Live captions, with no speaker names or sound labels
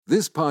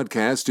This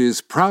podcast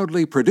is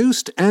proudly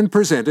produced and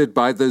presented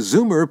by the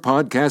Zoomer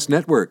Podcast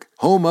Network,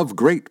 home of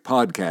great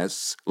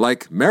podcasts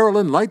like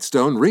Marilyn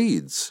Lightstone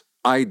Reads,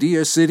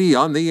 Idea City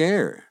on the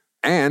Air,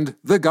 and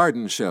The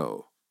Garden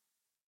Show.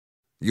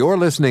 You're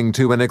listening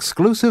to an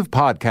exclusive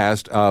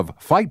podcast of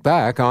Fight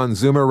Back on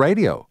Zoomer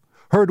Radio,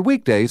 heard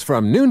weekdays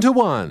from noon to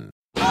 1.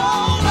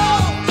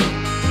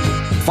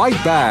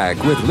 Fight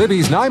Back with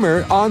Libby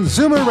Znaimer on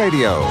Zoomer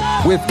Radio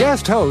with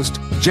guest host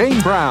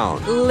Jane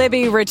Brown.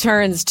 Libby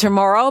returns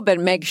tomorrow, but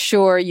make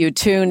sure you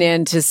tune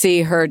in to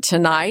see her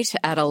tonight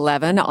at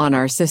 11 on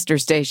our sister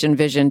station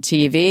Vision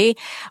TV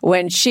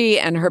when she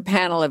and her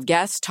panel of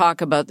guests talk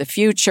about the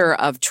future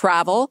of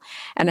travel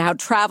and how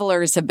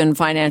travelers have been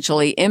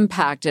financially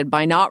impacted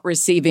by not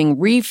receiving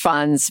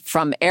refunds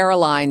from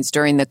airlines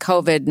during the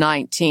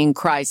COVID-19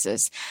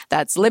 crisis.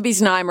 That's Libby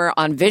Znaimer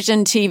on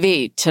Vision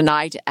TV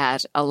tonight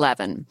at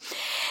 11.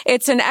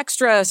 It's an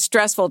extra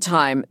stressful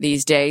time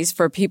these days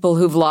for people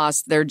who've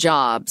lost their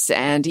jobs,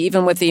 and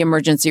even with the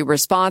emergency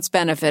response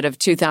benefit of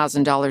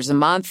 $2,000 a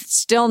month,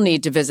 still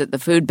need to visit the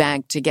food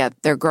bank to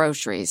get their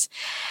groceries.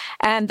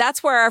 And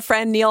that's where our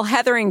friend Neil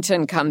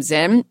Hetherington comes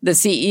in. The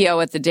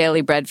CEO at the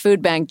Daily Bread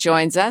Food Bank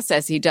joins us,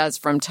 as he does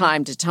from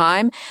time to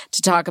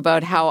talk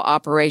about how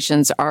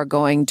operations are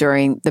going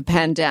during the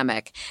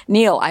pandemic.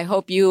 Neil, I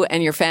hope you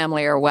and your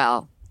family are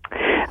well.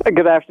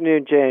 Good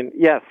afternoon, Jane.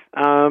 Yes,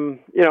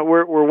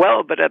 we're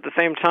well, but at the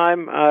same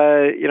time,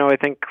 I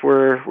think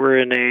we're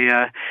in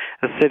a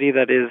city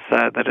that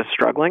is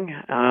struggling,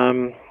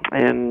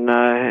 and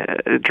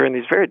during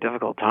these very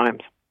difficult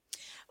times.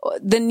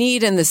 The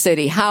need in the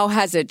city, how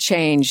has it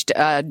changed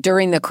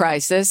during the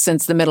crisis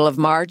since the middle of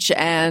March,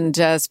 and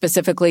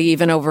specifically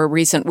even over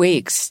recent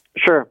weeks?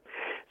 Sure.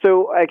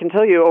 So I can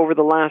tell you over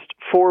the last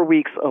 4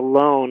 weeks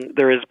alone,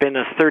 there has been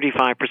a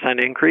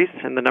 35% increase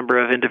in the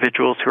number of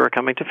individuals who are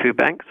coming to food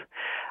banks.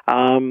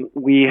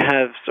 We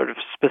have sort of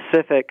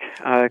specific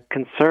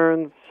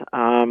concerns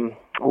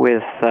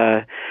with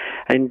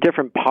in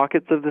different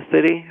pockets of the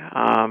city.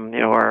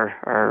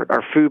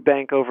 Our food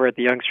bank over at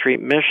the Yonge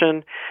Street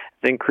Mission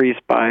has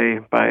increased by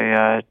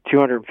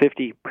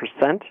 250%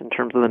 in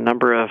terms of the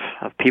number of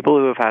people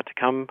who have had to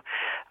come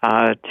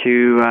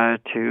to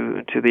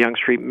the Yonge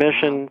Street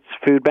Mission's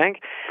food bank.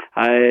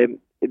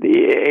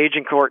 The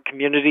Agincourt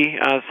Community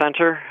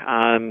Center,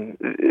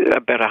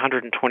 about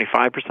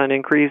 125%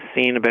 increase,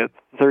 seeing about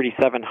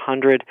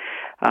 3,700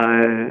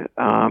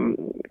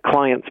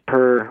 clients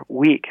per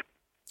week.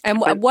 And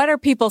what are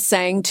people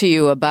saying to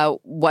you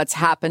about what's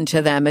happened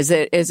to them? Is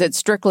it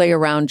strictly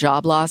around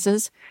job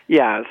losses?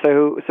 Yeah.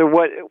 So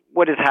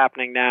what is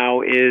happening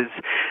now is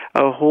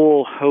a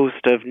whole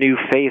host of new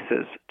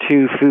faces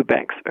to food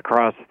banks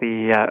across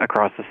the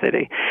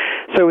city.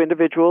 So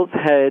individuals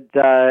had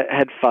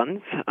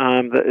funds,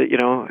 at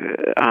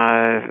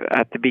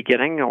the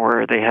beginning,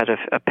 or they had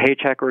a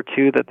paycheck or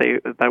two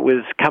that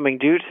was coming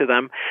due to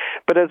them.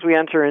 But as we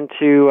enter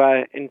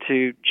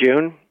into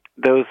June,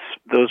 those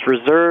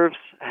reserves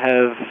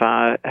have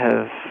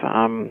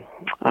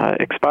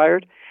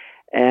expired,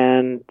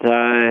 and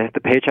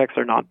the paychecks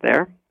are not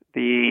there.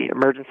 The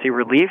emergency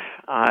relief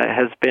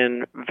has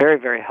been very,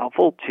 very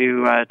helpful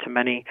to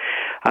many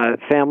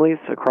families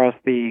across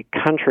the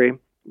country,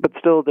 but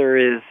still there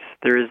is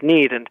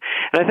need. And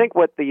I think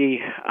what the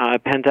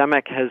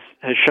pandemic has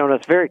shown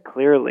us very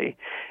clearly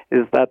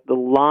is that the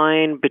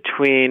line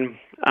between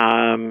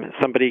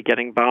somebody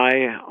getting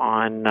by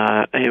on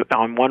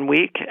 1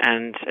 week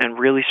and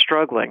really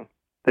struggling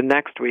the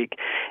next week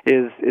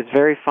is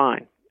very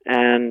fine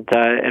and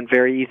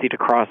very easy to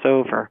cross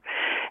over,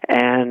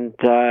 and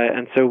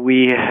so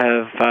we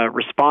have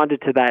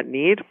responded to that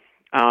need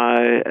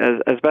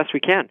as best we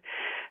can.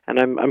 And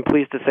I'm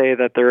pleased to say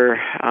that there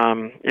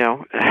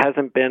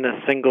hasn't been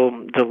a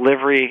single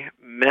delivery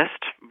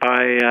missed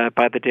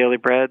by the Daily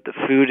Bread. The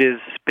food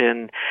has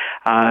been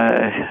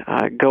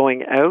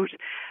going out.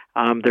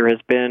 There has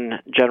been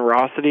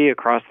generosity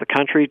across the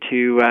country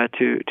to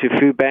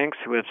food banks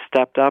who have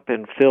stepped up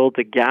and filled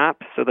the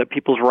gap so that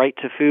people's right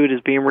to food is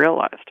being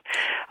realized.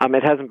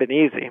 It hasn't been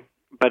easy,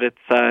 but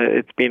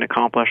it's being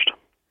accomplished.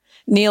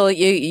 Neil,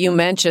 you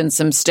mentioned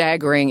some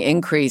staggering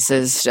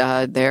increases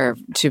there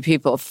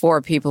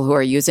for people who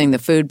are using the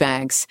food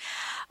banks.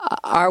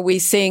 Are we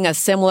seeing a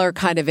similar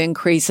kind of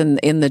increase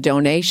in the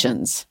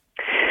donations?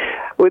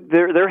 Well,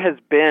 there has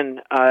been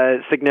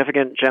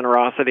significant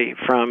generosity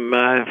from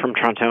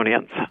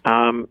Torontonians.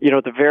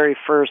 The very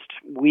first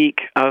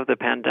week of the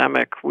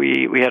pandemic,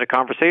 we had a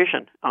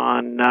conversation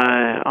on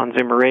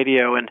Zoomer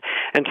Radio and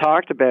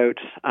talked about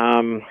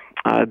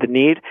the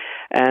need,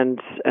 and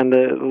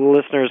the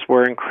listeners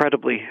were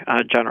incredibly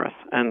generous,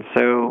 and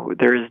so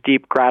there is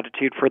deep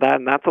gratitude for that,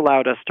 and that's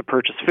allowed us to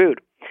purchase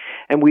food.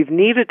 And we've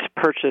needed to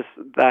purchase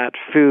that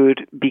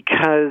food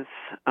because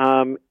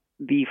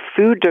the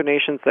food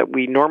donations that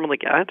we normally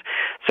get,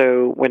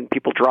 so when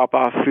people drop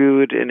off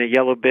food in a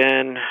yellow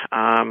bin,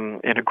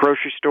 in a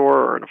grocery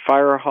store or in a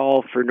fire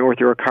hall for North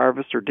York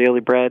Harvest or Daily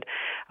Bread,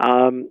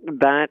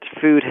 that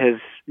food has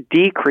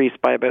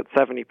decreased by about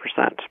 70%.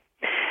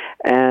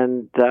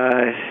 And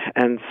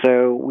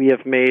so we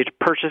have made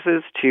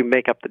purchases to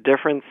make up the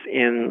difference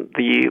in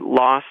the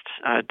lost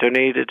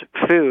donated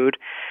food,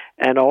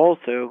 and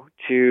also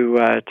to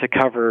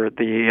cover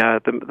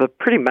the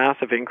pretty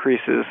massive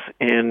increases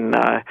in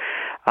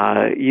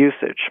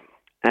usage.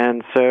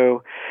 And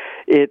so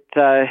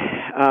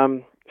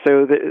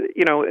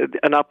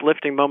an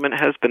uplifting moment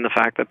has been the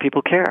fact that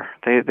people care.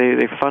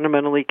 They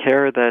fundamentally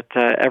care that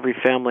every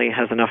family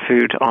has enough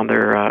food on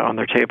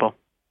their table.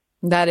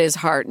 That is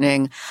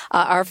heartening.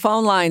 Our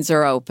phone lines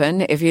are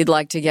open if you'd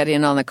like to get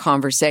in on the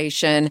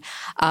conversation.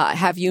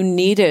 Have you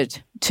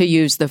needed to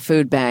use the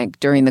food bank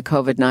during the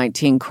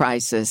COVID-19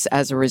 crisis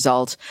as a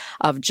result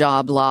of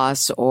job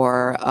loss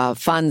or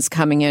funds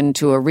coming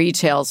into a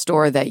retail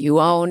store that you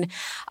own?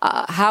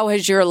 How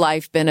has your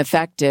life been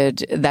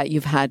affected that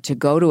you've had to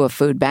go to a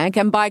food bank?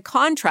 And by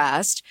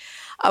contrast,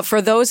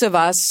 for those of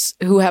us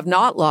who have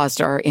not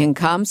lost our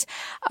incomes,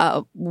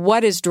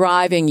 what is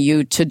driving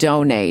you to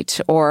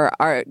donate? Or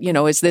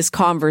is this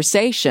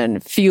conversation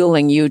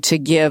fueling you to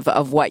give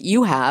of what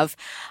you have?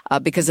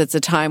 Because it's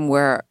a time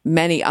where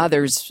many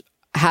others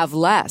have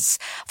less.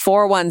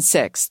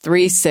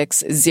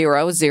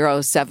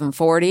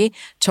 416-360-0740,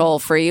 toll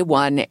free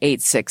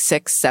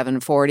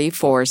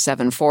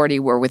 1-866-740-4740.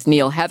 We're with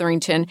Neil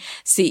Hetherington,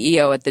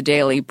 CEO at the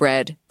Daily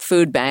Bread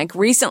Food Bank.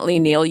 Recently,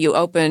 Neil, you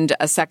opened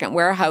a second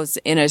warehouse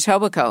in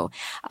Etobicoke.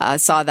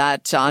 Saw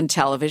that on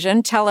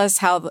television. Tell us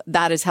how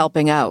that is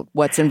helping out.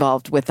 What's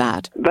involved with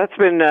that? That's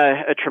been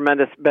a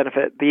tremendous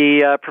benefit.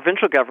 The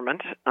provincial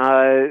government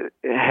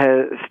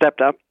has stepped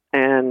up,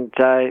 and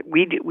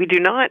we do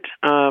not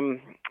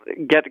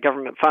get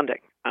government funding.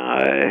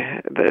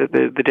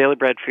 The Daily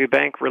Bread Food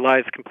Bank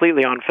relies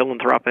completely on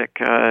philanthropic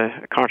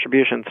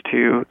contributions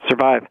to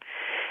survive.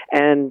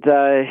 And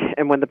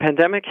when the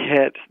pandemic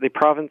hit, the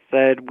province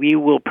said, we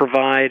will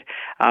provide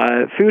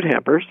food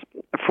hampers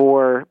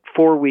for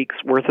 4 weeks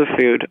worth of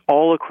food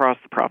all across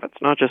the province,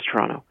 not just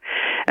Toronto.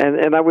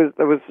 And that was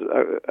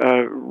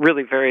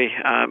really very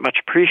much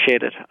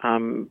appreciated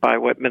by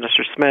what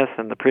Minister Smith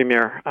and the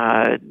Premier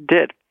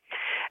did.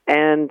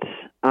 And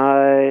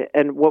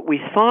what we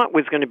thought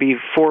was going to be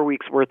 4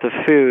 weeks worth of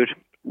food,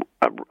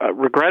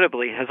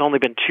 regrettably, has only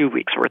been 2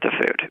 weeks worth of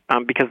food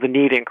because the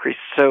need increased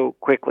so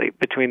quickly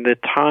between the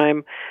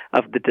time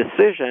of the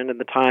decision and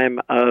the time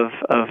of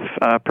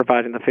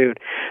providing the food.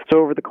 So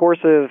over the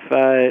course of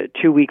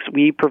 2 weeks,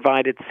 we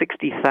provided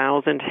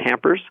 60,000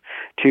 hampers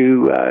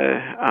to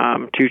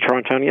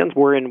Torontonians.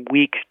 We're in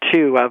week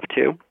 2 of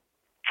 2.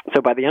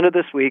 So by the end of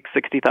this week,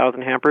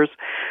 60,000 hampers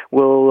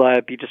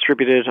will be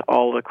distributed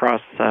all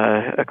across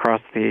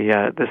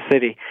the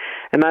city,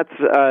 and that's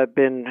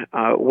been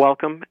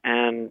welcome,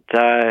 and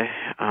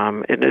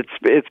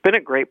it's been a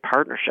great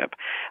partnership.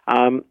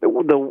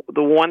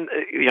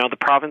 The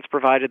province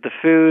provided the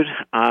food.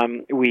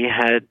 We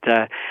had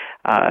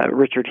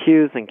Richard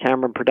Hughes and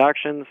Cameron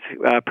Productions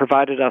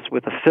provided us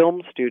with a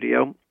film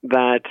studio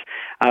that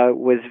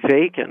was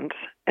vacant.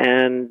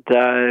 And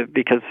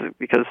because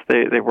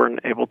they weren't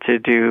able to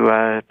do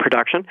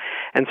production,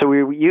 and so we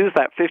used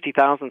that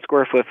 50,000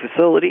 square foot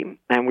facility,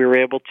 and we were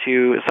able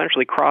to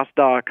essentially cross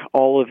dock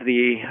all of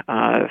the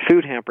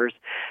food hampers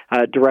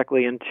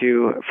directly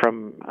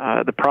from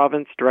the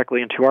province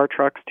directly into our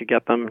trucks to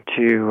get them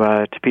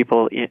to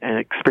people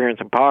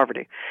experiencing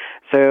poverty.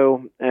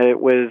 So it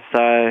was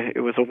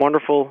a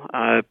wonderful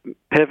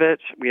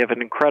pivot. We have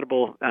an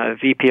incredible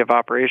VP of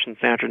Operations,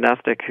 Sandra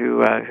Nestick,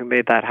 who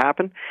made that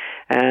happen,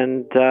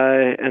 and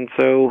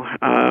so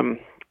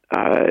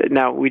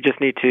now we just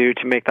need to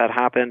make that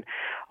happen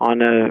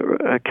on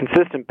a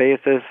consistent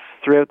basis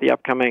throughout the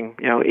upcoming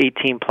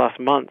 18 plus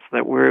months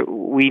that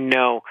we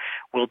know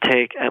will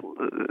take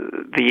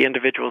the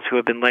individuals who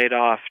have been laid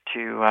off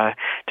to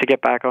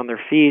get back on their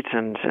feet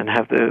and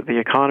have the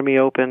economy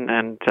open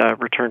and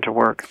return to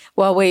work.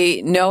 Well,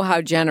 we know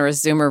how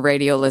generous Zoomer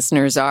Radio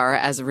listeners are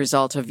as a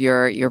result of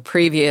your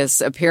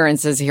previous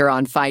appearances here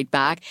on Fight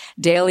Back.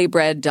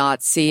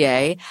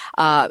 Dailybread.ca.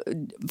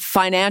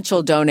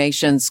 Financial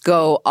donations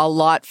go a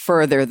lot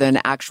further than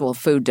actual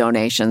food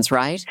donations,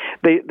 right?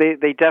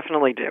 They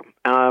definitely do.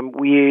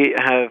 We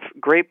have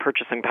great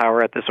purchasing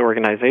power at this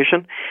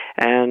organization,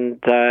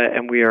 and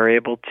we are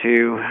able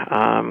to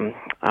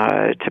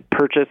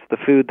purchase the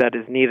food that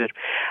is needed.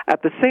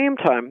 At the same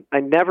time, I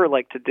never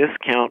like to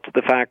discount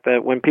the fact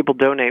that when people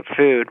donate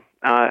food,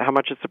 how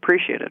much it's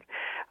appreciated.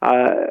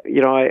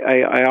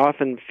 I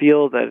often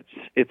feel that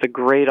it's a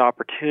great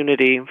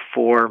opportunity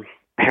for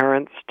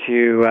parents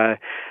to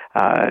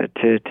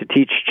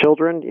teach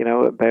children,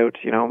 about,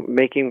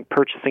 making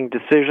purchasing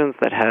decisions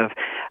that have,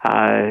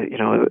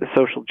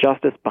 social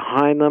justice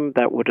behind them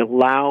that would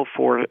allow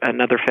for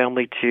another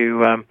family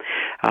to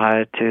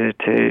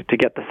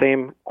get the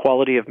same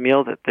quality of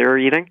meal that they're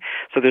eating.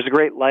 So there's a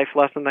great life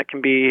lesson that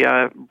can be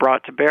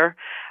brought to bear.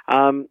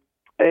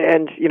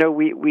 And,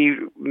 we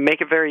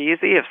make it very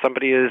easy. If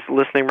somebody is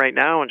listening right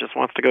now and just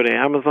wants to go to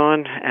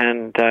Amazon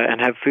and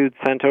have food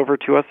sent over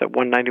to us at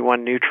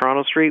 191 New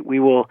Toronto Street, we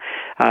will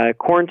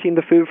quarantine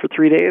the food for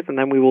 3 days, and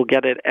then we will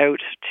get it out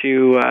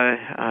to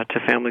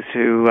families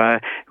who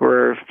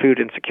are food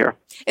insecure.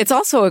 It's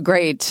also a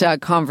great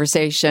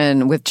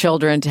conversation with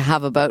children to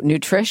have about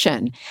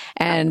nutrition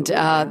and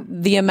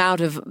the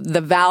amount of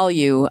the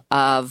value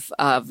of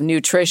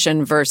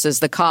nutrition versus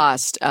the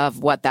cost of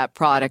what that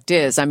product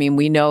is. I mean,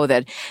 we know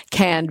that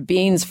canned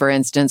beans, for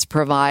instance,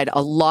 provide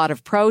a lot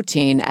of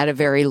protein at a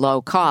very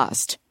low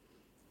cost.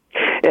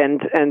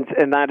 And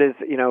that is,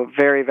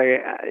 very, very,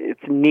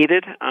 it's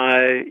needed.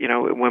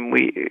 When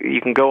you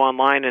can go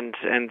online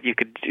and you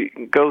could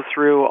go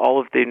through all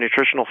of the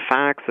nutritional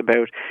facts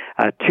about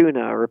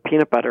tuna or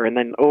peanut butter, and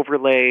then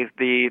overlay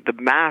the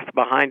math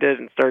behind it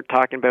and start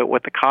talking about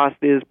what the cost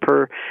is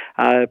per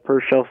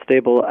shelf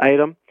stable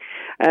item.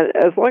 And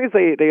as long as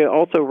they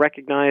also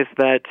recognize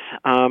that,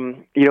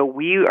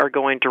 we are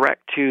going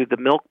direct to the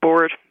milk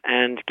board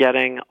and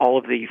getting all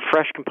of the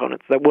fresh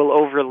components that will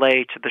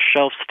overlay to the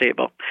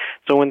shelf-stable.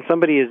 So when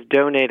somebody is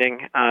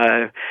donating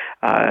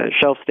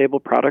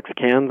shelf-stable products,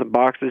 cans and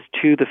boxes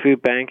to the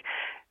food bank,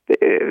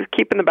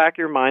 keep in the back of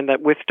your mind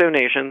that with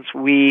donations,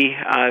 we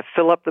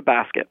fill up the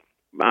basket.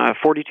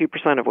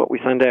 42% of what we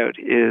send out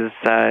is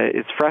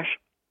fresh.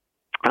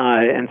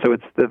 And so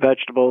it's the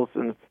vegetables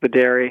and it's the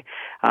dairy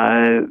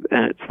and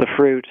it's the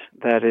fruit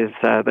that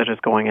is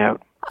going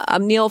out.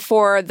 Neil,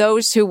 for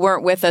those who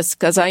weren't with us,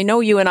 because I know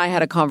you and I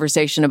had a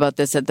conversation about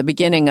this at the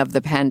beginning of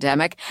the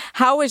pandemic,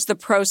 how is the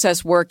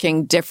process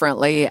working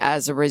differently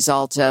as a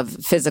result of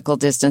physical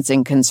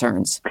distancing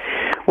concerns?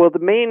 Well, the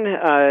main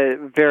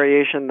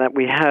variation that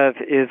we have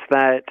is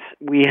that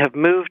we have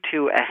moved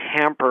to a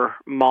hamper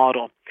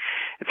model.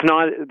 It's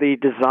not the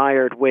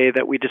desired way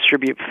that we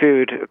distribute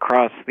food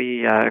across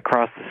the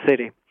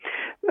city.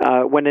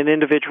 When an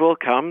individual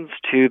comes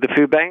to the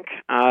food bank,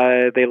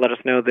 they let us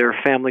know their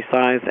family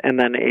size, and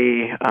then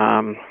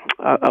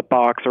a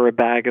box or a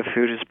bag of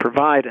food is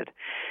provided.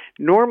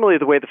 Normally,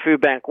 the way the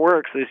food bank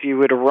works is you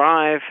would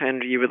arrive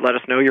and you would let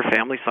us know your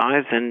family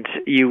size, and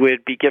you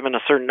would be given a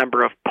certain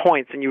number of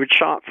points, and you would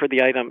shop for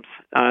the items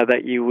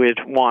that you would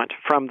want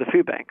from the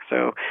food bank.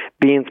 So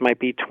beans might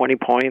be 20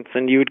 points,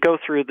 and you would go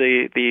through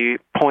the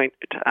point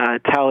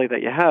tally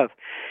that you have,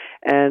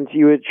 and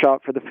you would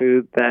shop for the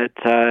food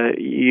that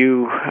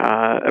you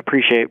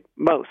appreciate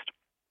most.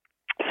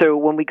 So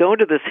when we go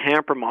into this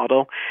hamper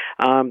model,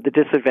 the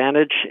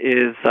disadvantage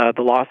is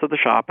the loss of the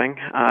shopping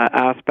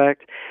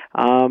aspect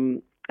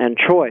and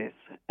choice.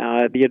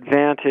 The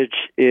advantage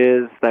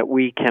is that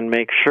we can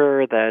make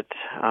sure that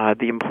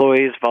the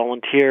employees,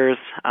 volunteers,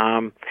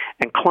 and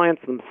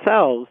clients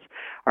themselves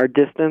are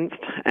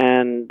distanced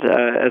and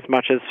as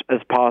much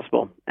as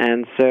possible.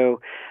 And so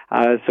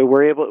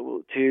we're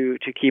able to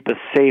keep a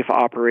safe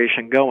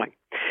operation going.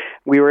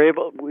 We had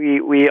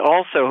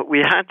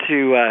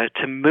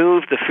to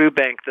move the food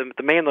bank.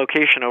 The main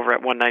location over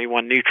at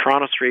 191 New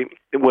Toronto Street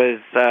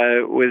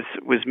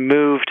was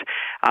moved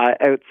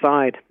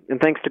outside, and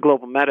thanks to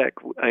Global Medic,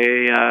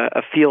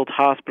 a field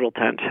hospital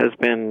tent has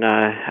been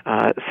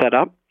set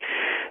up.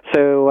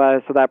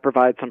 So that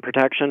provides some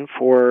protection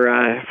for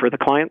the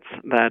clients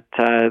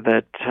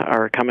that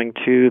are coming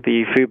to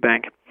the food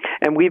bank.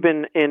 And we've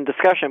been in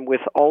discussion with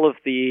all of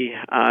the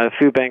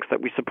food banks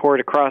that we support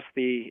across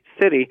the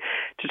city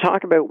to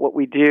talk about what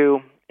we do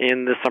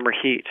in the summer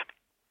heat.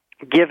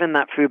 Given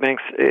that food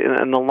banks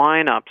and the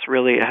lineups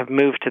really have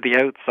moved to the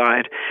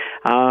outside,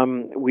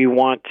 we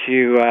want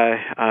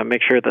to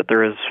make sure that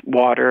there is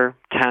water,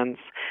 tents,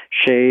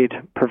 shade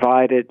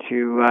provided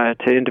to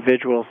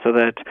individuals so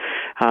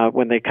that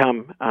when they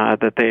come,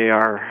 that they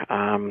are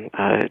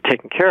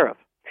taken care of.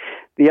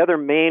 The other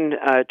main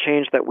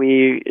change that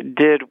we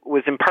did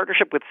was in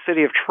partnership with the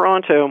City of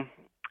Toronto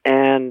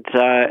and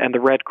the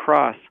Red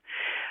Cross.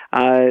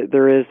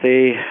 There is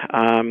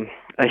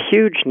a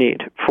huge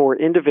need for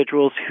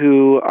individuals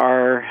who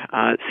are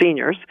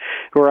seniors,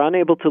 who are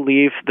unable to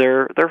leave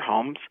their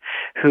homes,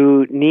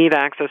 who need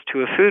access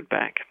to a food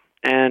bank.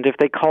 And if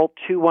they call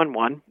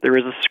 211, there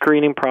is a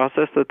screening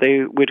process that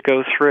they would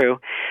go through,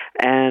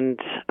 and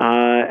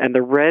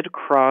the Red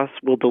Cross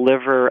will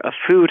deliver a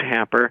food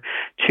hamper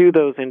to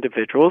those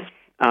individuals.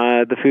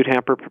 The food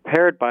hamper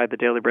prepared by the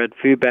Daily Bread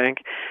Food Bank,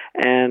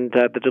 and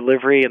the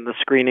delivery and the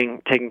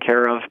screening taken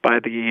care of by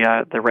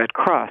the Red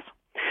Cross.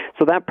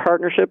 So that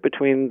partnership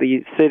between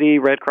the city,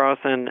 Red Cross,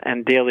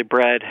 and Daily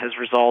Bread has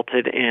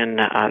resulted in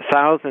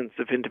thousands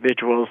of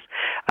individuals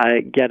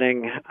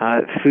getting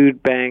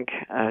food bank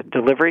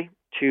delivery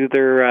to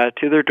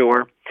their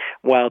door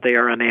while they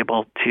are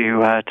unable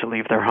to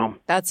leave their home.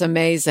 That's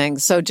amazing.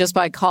 So just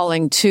by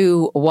calling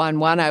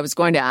 211, I was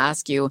going to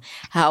ask you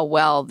how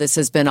well this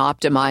has been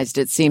optimized.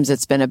 It seems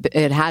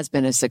it has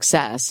been a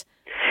success.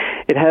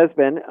 It has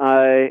been.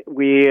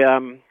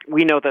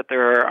 We know that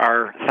there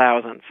are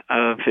thousands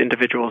of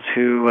individuals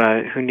who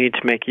need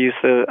to make use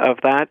of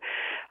that.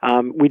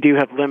 We do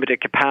have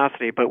limited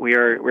capacity, but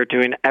we're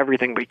doing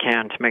everything we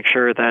can to make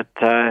sure that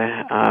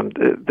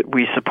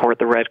we support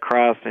the Red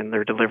Cross in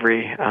their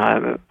delivery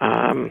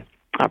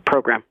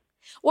program.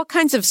 What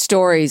kinds of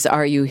stories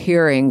are you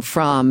hearing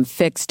from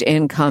fixed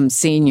income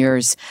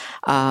seniors?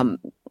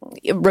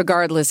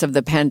 Regardless of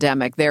the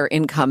pandemic, their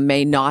income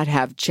may not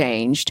have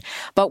changed.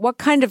 But what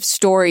kind of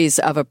stories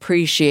of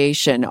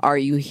appreciation are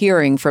you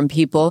hearing from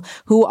people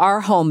who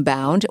are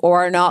homebound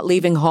or are not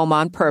leaving home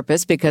on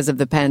purpose because of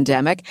the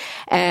pandemic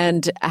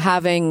and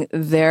having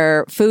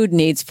their food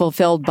needs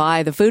fulfilled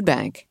by the food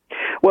bank?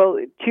 Well,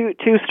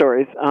 two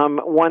stories.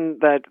 One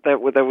that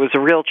was a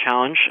real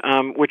challenge,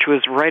 which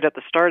was right at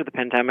the start of the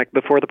pandemic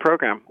before the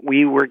program.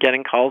 We were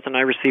getting calls, and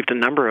I received a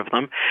number of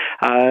them,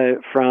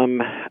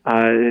 from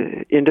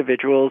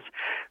individuals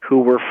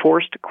who were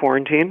forced to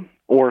quarantine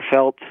or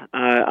felt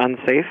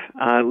unsafe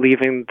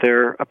leaving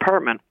their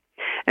apartment,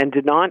 and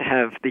did not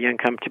have the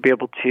income to be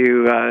able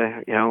to,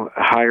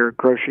 hire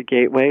Grocery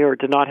Gateway, or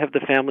did not have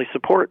the family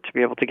support to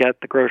be able to get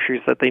the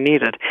groceries that they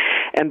needed.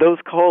 And those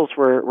calls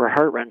were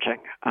heart-wrenching.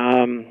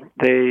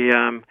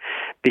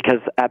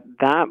 Because at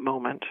that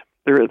moment,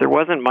 there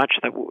wasn't much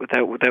that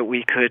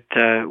we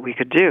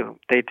could do.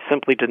 They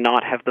simply did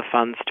not have the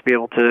funds to be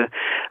able to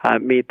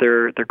meet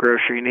their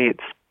grocery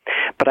needs.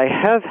 But I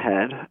have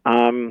had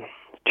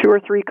 2 or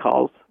 3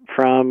 calls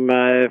from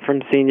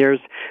seniors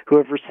who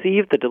have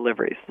received the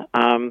deliveries,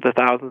 the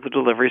thousands of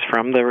deliveries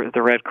from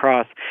the Red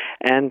Cross,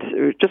 and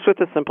just with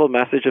a simple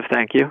message of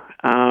thank you,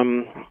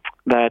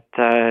 that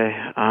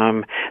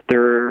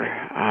their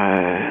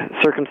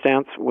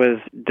circumstance was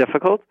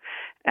difficult,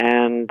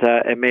 and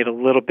it made it a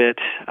little bit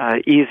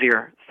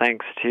easier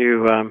thanks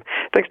to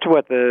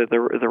what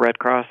the Red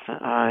Cross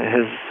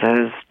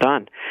has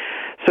done.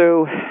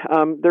 So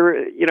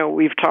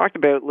we've talked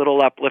about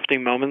little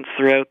uplifting moments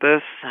throughout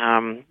this.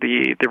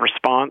 The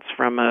response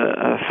from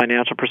a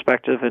financial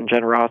perspective and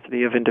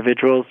generosity of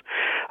individuals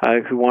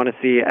who want to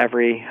see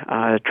every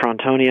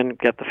Torontonian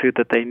get the food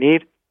that they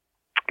need.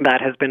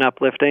 That has been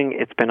uplifting.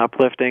 It's been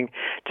uplifting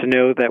to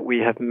know that we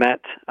have met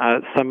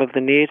some of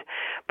the need,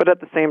 but at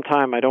the same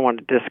time, I don't want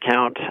to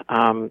discount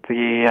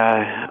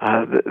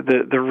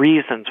the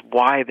reasons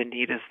why the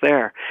need is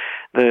there,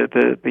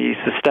 the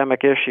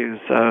systemic issues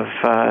of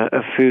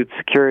food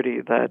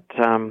security that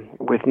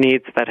with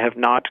needs that have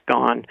not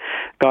gotten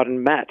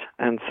met,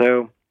 and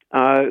so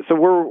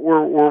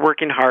we're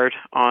working hard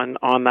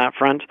on that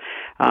front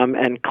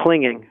and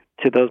clinging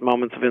to those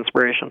moments of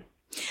inspiration.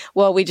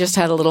 Well, we just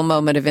had a little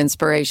moment of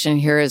inspiration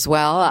here as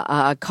well.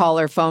 A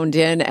caller phoned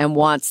in and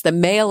wants the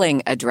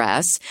mailing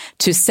address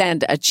to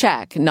send a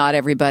check. Not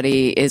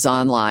everybody is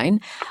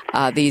online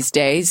these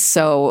days.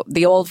 So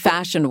the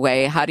old-fashioned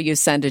way, how do you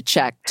send a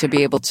check to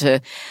be able to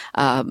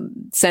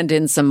send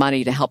in some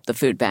money to help the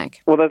food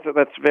bank? Well, that's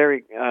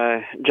very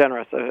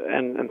generous,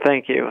 and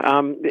thank you.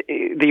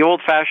 The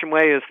old-fashioned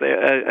way is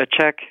a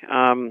check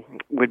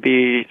would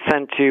be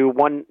sent to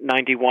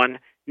 191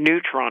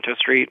 New Toronto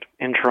Street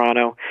in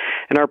Toronto,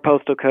 and our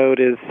postal code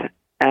is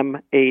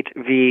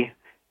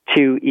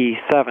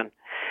M8V2E7.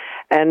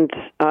 And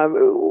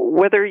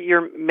whether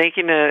you're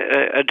making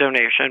a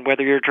donation,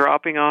 whether you're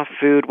dropping off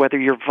food, whether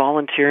you're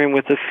volunteering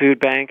with the food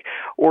bank,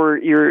 or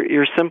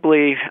you're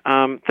simply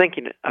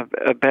thinking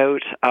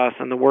about us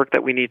and the work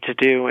that we need to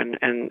do,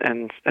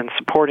 and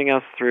supporting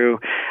us through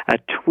a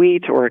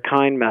tweet or a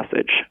kind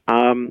message,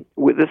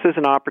 this is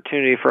an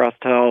opportunity for us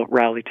to all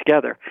rally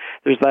together.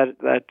 There's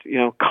that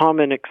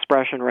common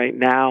expression right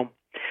now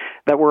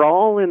that we're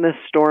all in this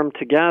storm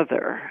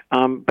together,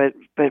 but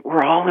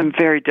we're all in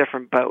very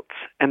different boats.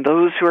 And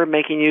those who are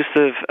making use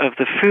of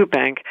the food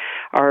bank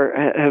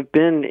have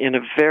been in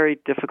a very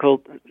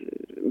difficult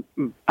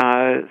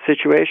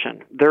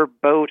situation. Their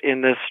boat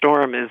in this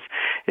storm is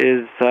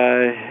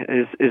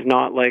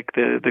not like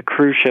the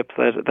cruise ships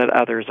that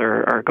others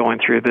are going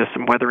through this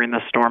and weathering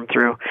the storm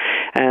through.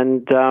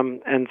 And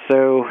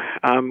so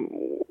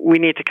we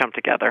need to come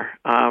together.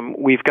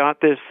 We've got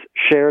this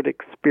shared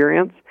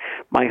experience.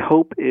 My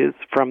hope is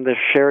from this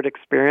shared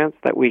experience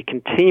that we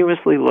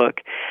continuously look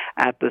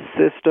at the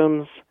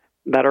systems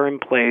that are in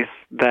place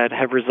that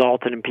have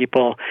resulted in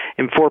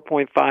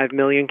 4.5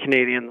 million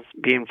Canadians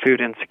being food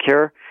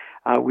insecure.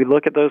 We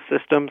look at those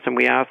systems and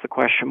we ask the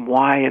question,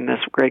 why in this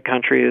great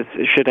country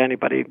should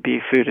anybody be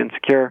food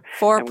insecure?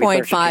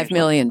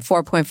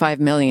 4.5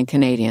 million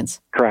Canadians.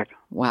 Correct.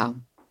 Wow.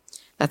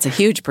 That's a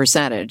huge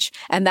percentage.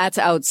 And that's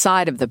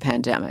outside of the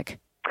pandemic.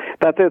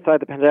 That's outside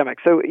the pandemic.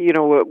 So,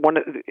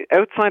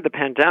 outside the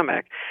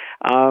pandemic,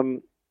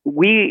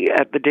 we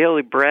at the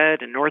Daily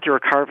Bread and North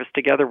York Harvest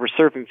together were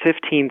serving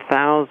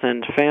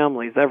 15,000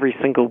 families every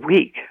single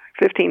week.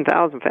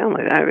 15,000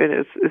 families. I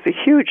mean, it's a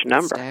huge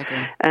number,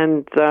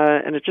 and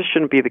it just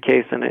shouldn't be the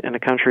case in a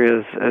country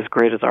as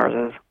great as ours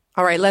is.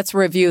 All right, let's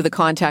review the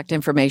contact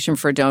information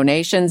for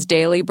donations,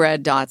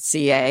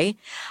 dailybread.ca,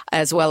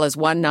 as well as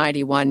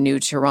 191 New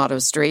Toronto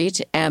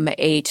Street,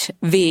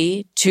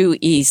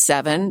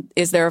 M8V2E7.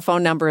 Is there a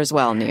phone number as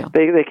well, Neil?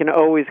 They can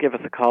always give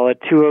us a call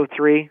at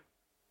 203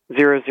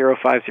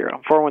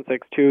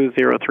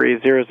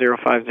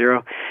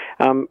 416-203-0050.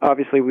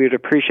 Obviously, we would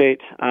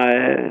appreciate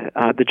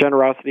the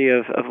generosity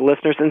of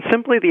listeners and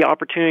simply the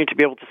opportunity to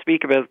be able to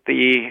speak about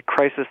the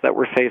crisis that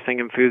we're facing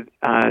in food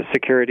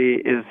security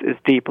is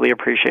deeply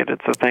appreciated.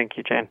 So thank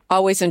you, Jane.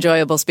 Always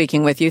enjoyable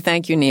speaking with you.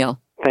 Thank you, Neil.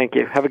 Thank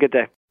you. Have a good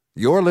day.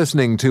 You're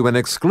listening to an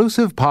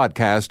exclusive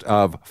podcast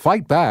of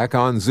Fight Back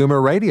on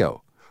Zoomer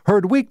Radio.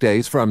 Heard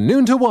weekdays from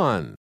noon to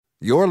 1.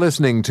 You're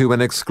listening to an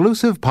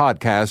exclusive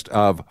podcast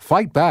of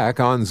Fight Back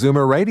on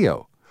Zoomer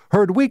Radio.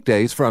 Heard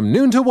weekdays from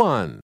noon to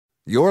 1.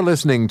 You're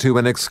listening to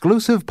an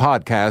exclusive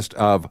podcast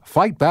of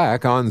Fight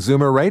Back on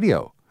Zoomer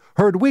Radio.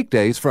 Heard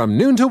weekdays from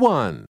noon to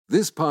 1.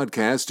 This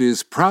podcast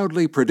is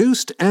proudly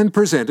produced and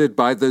presented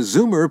by the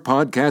Zoomer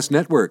Podcast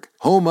Network,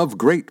 home of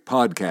great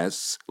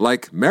podcasts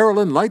like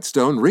Marilyn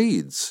Lightstone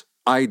Reads,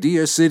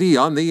 Idea City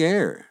on the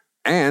Air,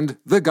 and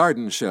The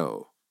Garden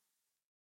Show.